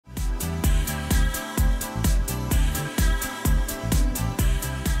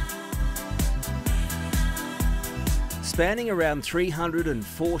Spanning around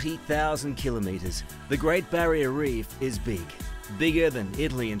 340,000 kilometres, the Great Barrier Reef is big. Bigger than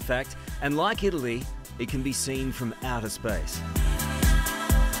Italy, in fact, and like Italy, it can be seen from outer space.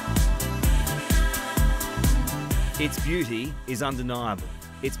 Its beauty is undeniable.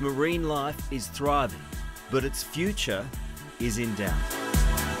 Its marine life is thriving, but its future is in doubt.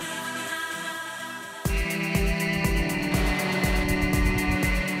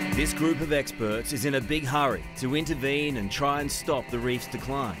 This group of experts is in a big hurry to intervene and try and stop the reef's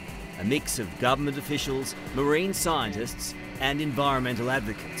decline. A mix of government officials, marine scientists and environmental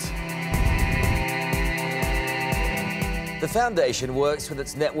advocates. The Foundation works with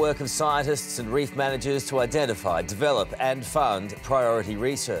its network of scientists and reef managers to identify, develop and fund priority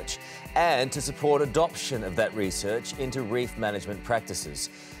research and to support adoption of that research into reef management practices.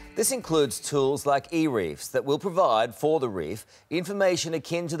 This includes tools like e-reefs that will provide for the reef information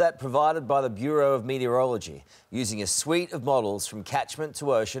akin to that provided by the Bureau of Meteorology, using a suite of models from catchment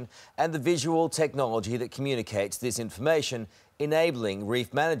to ocean and the visual technology that communicates this information, enabling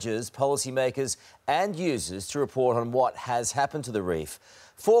reef managers, policymakers and users to report on what has happened to the reef,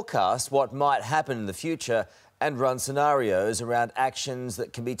 forecast what might happen in the future and run scenarios around actions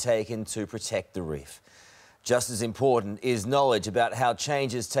that can be taken to protect the reef. Just as important is knowledge about how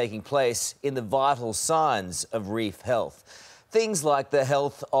change is taking place in the vital signs of reef health. Things like the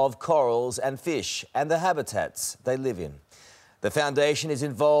health of corals and fish and the habitats they live in. The Foundation is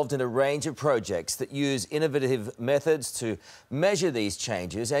involved in a range of projects that use innovative methods to measure these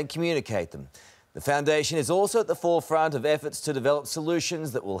changes and communicate them. The Foundation is also at the forefront of efforts to develop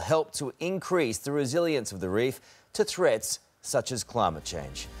solutions that will help to increase the resilience of the reef to threats such as climate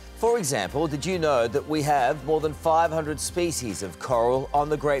change. For example, did you know that we have more than 500 species of coral on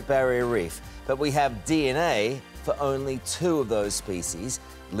the Great Barrier Reef, but we have DNA for only 2 of those species,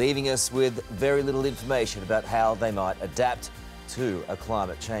 leaving us with very little information about how they might adapt to a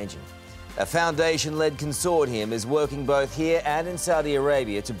climate changing. A Foundation-led consortium is working both here and in Saudi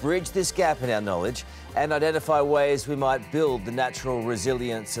Arabia to bridge this gap in our knowledge and identify ways we might build the natural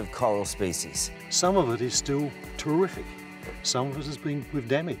resilience of coral species. Some of it is still terrific. Some of it has been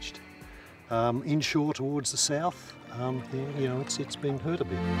damaged. Inshore towards the south, it's been hurt a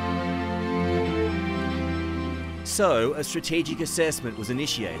bit. So, a strategic assessment was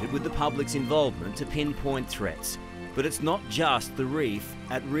initiated with the public's involvement to pinpoint threats. But it's not just the reef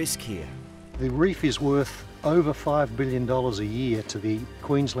at risk here. The reef is worth over $5 billion a year to the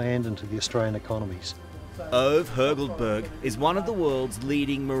Queensland and to the Australian economies. Ove Hergeldberg is one of the world's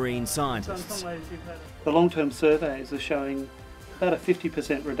leading marine scientists. The long-term surveys are showing about a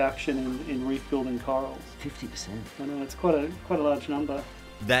 50% reduction in reef-building corals. 50%? I know, it's quite a large number.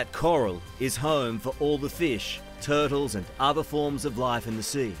 That coral is home for all the fish, turtles and other forms of life in the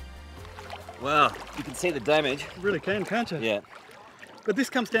sea. Wow, you can see the damage. You really can, can't you? Yeah. But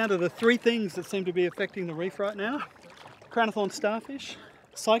this comes down to the 3 things that seem to be affecting the reef right now: crown-of-thorn starfish,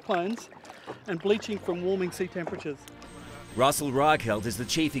 cyclones, and bleaching from warming sea temperatures. Russell Reichelt is the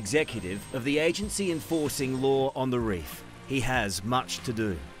chief executive of the agency enforcing law on the reef. He has much to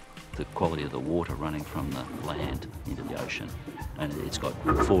do. The quality of the water running from the land into the ocean, and it's got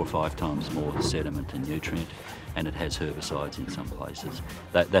 4 or 5 times more sediment and nutrient, and it has herbicides in some places.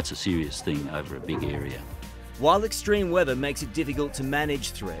 That's a serious thing over a big area. While extreme weather makes it difficult to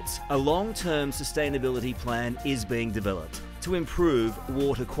manage threats, a long-term sustainability plan is being developed to improve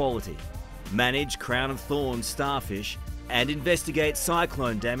water quality, manage crown-of-thorns starfish, and investigate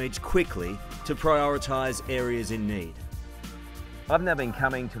cyclone damage quickly to prioritise areas in need. I've now been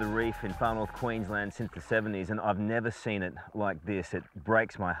coming to the reef in far north Queensland since the 70s, and I've never seen it like this. It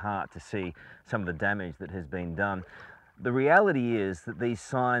breaks my heart to see some of the damage that has been done. The reality is that these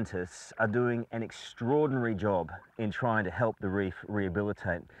scientists are doing an extraordinary job in trying to help the reef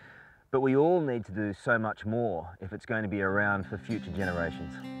rehabilitate. But we all need to do so much more if it's going to be around for future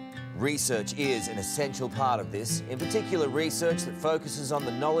generations. Research is an essential part of this, in particular research that focuses on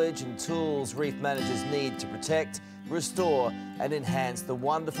the knowledge and tools reef managers need to protect, restore and enhance the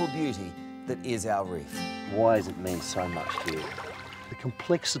wonderful beauty that is our reef. Why does it mean so much to you? The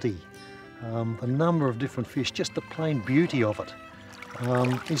complexity, the number of different fish, just the plain beauty of it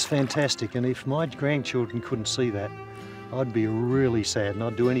is fantastic. And if my grandchildren couldn't see that, I'd be really sad, and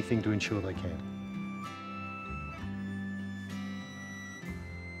I'd do anything to ensure they can.